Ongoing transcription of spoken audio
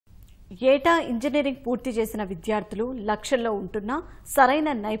ఏటా ఇంజనీరింగ్ పూర్తి చేసిన విద్యార్థులు లక్షల్లో ఉంటున్నా సరైన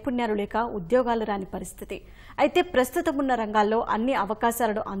నైపుణ్యాలు లేక ఉద్యోగాలు రాని పరిస్థితి. అయితే ప్రస్తుతం ఉన్న రంగాల్లో అన్ని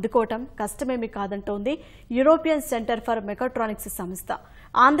అవకాశాలను అందుకోవటం కష్టమేమీ కాదంటోంది యూరోపియన్ సెంటర్ ఫర్ మెకాట్రానిక్స్ సంస్థ.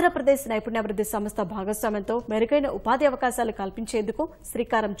 ఆంధ్రప్రదేశ్ నైపుణ్యాభివృద్ధి సంస్థ భాగస్వామ్యంతో మెరుగైన ఉపాధి అవకాశాలు కల్పించేందుకు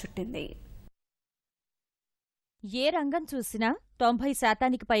శ్రీకారం చుట్టింది. ఏ రంగం చూసినా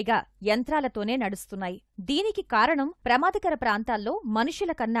 90% పైగా యంత్రాలతోనే నడుస్తున్నాయి. దీనికి కారణం ప్రమాదకర ప్రాంతాల్లో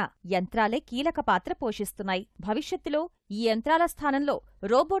మనుషుల కన్నా యంత్రాలే కీలక పాత్ర పోషిస్తున్నాయి. భవిష్యత్తులో ఈ యంత్రాల స్థానంలో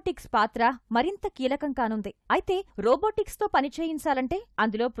రోబోటిక్స్ పాత్ర మరింత కీలకం కానుంది. అయితే రోబోటిక్స్తో పనిచేయించాలంటే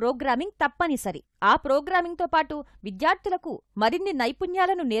అందులో ప్రోగ్రామింగ్ తప్పనిసరి. ఆ ప్రోగ్రామింగ్తో పాటు విద్యార్థులకు మరిన్ని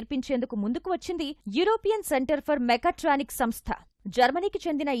నైపుణ్యాలను నేర్పించేందుకు ముందుకు వచ్చింది యూరోపియన్ సెంటర్ ఫర్ మెకాట్రానిక్స్ సంస్థ. జర్మనీకి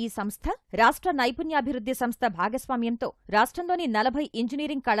చెందిన ఈ సంస్థ రాష్ట్ర నైపుణ్యాభివృద్ధి సంస్థ భాగస్వామ్యంతో రాష్ట్రంలోని 40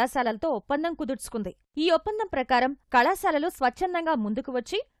 ఇంజనీరింగ్ కళాశాలలతో ఒప్పందం కుదుర్చుకుంది. ఈ ఒప్పందం ప్రకారం కళాశాలలు స్వచ్ఛందంగా ముందుకు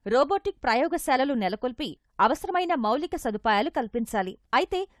వచ్చి రోబోటిక్ ప్రయోగశాలలు నెలకొల్పి అవసరమైన మౌలిక సదుపాయాలు కల్పించాలి.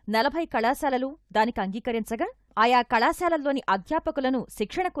 అయితే 40 కళాశాలలు దానికి అంగీకరించగా ఆయా కళాశాలల్లోని అధ్యాపకులను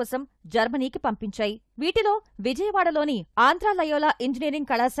శిక్షణ కోసం జర్మనీకి పంపించాయి. వీటిలో విజయవాడలోని ఆంధ్ర లయోలా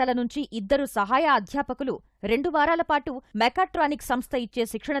ఇంజనీరింగ్ కళాశాల నుంచి 2 సహాయ అధ్యాపకులు 2 వారాల పాటు మెకాట్రానిక్ సంస్థ ఇచ్చే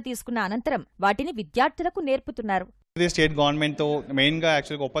శిక్షణ తీసుకున్న అనంతరం వాటిని విద్యార్థులకు నేర్పుతున్నారు. స్టేట్ గవర్నమెంట్ తో మెయిన్ గా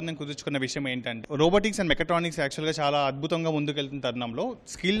యాక్చువల్గా ఒప్పందం కుదుర్చుకున్న విషయం ఏంటంటే రోబోటిక్స్ అండ్ మెకాట్రానిక్స్ యాక్చువల్గా చాలా అద్భుతంగా ముందుకెళ్తున్న తరుణంలో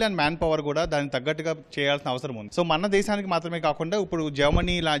స్కిల్ అండ్ మ్యాన్ పవర్ కూడా దానికి తగ్గట్టుగా చేయాల్సిన అవసరం ఉంది. సో మన దేశానికి మాత్రమే కాకుండా ఇప్పుడు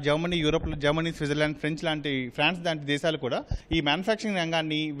Germany, Europe, Germany, Switzerland, France లాంటి దేశాలు కూడా ఈ మ్యానుఫ్యాక్చరింగ్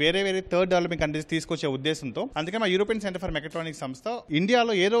రంగాన్ని వేరే థర్డ్ డెవలపింగ్ కంట్రీస్ తీసుకొచ్చే ఉద్దేశంతో అందుకే మా యూరోపియన్ సెంటర్ ఫర్ మెకాట్రానిక్స్ సంస్థ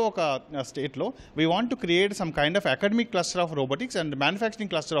ఇండియాలో ఏదో ఒక స్టేట్ లో we want to create some kind of academic cluster of robotics and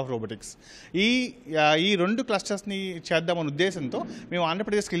manufacturing cluster of robotics. ఈ 2 క్లస్టర్స్ ని చేద్దామన్న ఉద్దేశంతో మేము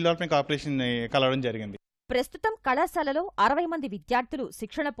ఆంధ్రప్రదేశ్ స్కిల్ డెవలప్మెంట్ కార్పొరేషన్ కలవడం జరిగింది. ప్రస్తుతం కళాశాలలో 60 మంది విద్యార్థులు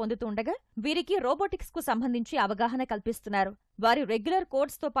శిక్షణ పొందుతుండగా వీరికి రోబోటిక్స్ కు సంబంధించి అవగాహన కల్పిస్తున్నారు. వారి రెగ్యులర్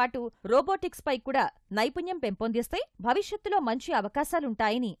కోర్స్ తో పాటు రోబోటిక్స్ పై కూడా నైపుణ్యం పెంపొందిస్తే భవిష్యత్తులో మంచి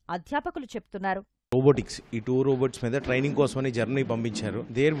అవకాశాలుంటాయని అధ్యాపకులు చెప్తున్నారు. రోబోటిక్స్ ఈ 2 రోబోట్స్ మీద ట్రైనింగ్ కోసమని జర్మనీ పంపించారు.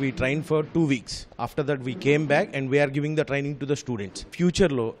 There we train for 2 weeks. After that we came back and we are giving the training to the students.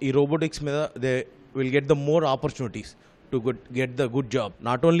 Future లో ఈ రోబోటిక్స్ మీద they will get the more opportunities to get the good job.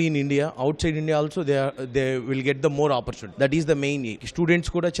 Not only in India, outside India also they will get the more opportunity. That is the main aim. Students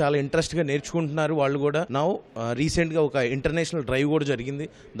kuda chaala interest ga nerchukuntunnaru. Vallu kuda now recent ga oka international drive kuda jarigindi.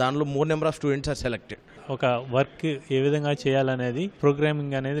 Danlo more number of students are selected. ఒక work ఏ విధంగా చేయాలనేది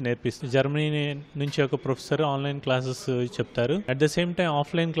programming అనేది నేర్పిస్తుంది. Germany నుంచి ఒక professor online classes చెప్తారు. At the same time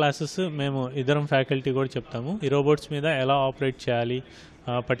offline classes మేము ఇద్దరం ఫ్యాకల్టీ కూడా చెప్తాము. ఈ రోబోట్స్ మీద ఎలా ఆపరేట్ చేయాలి,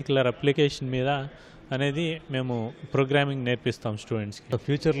 పర్టికులర్ అప్లికేషన్ మీద అనేది మేము ప్రోగ్రామింగ్ నేర్పిస్తాం స్టూడెంట్స్కి.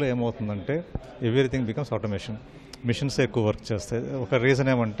 ఫ్యూచర్లో ఏమవుతుందంటే ఎవ్రీథింగ్ బికమ్స్ ఆటోమేషన్. మిషన్స్ ఎక్కువ వర్క్ చేస్తాయి. ఒక రీజన్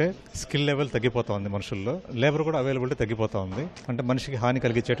ఏమంటే స్కిల్ లెవెల్ తగ్గిపోతా ఉంది మనుషుల్లో, లేబర్ కూడా అవైలబిలిటీ తగ్గిపోతా ఉంది. అంటే మనిషికి హాని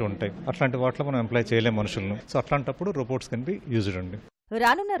కలిగించేవి ఉంటాయి. అట్లాంటి వాటిలో మనం ఎంప్లాయ్ చేయలేం మనుషులను. సో అట్లాంటప్పుడు రోబోట్స్ కెన్ బి యూజ్డ్ అండి.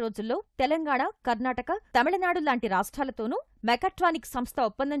 రానున్న రోజుల్లో తెలంగాణ, కర్ణాటక, తమిళనాడు లాంటి రాష్ట్రాలతోనూ మెకాట్రానిక్ సంస్థ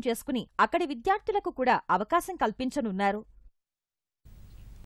ఒప్పందం చేసుకుని అక్కడి విద్యార్థులకు కూడా అవకాశం కల్పించనున్నారు.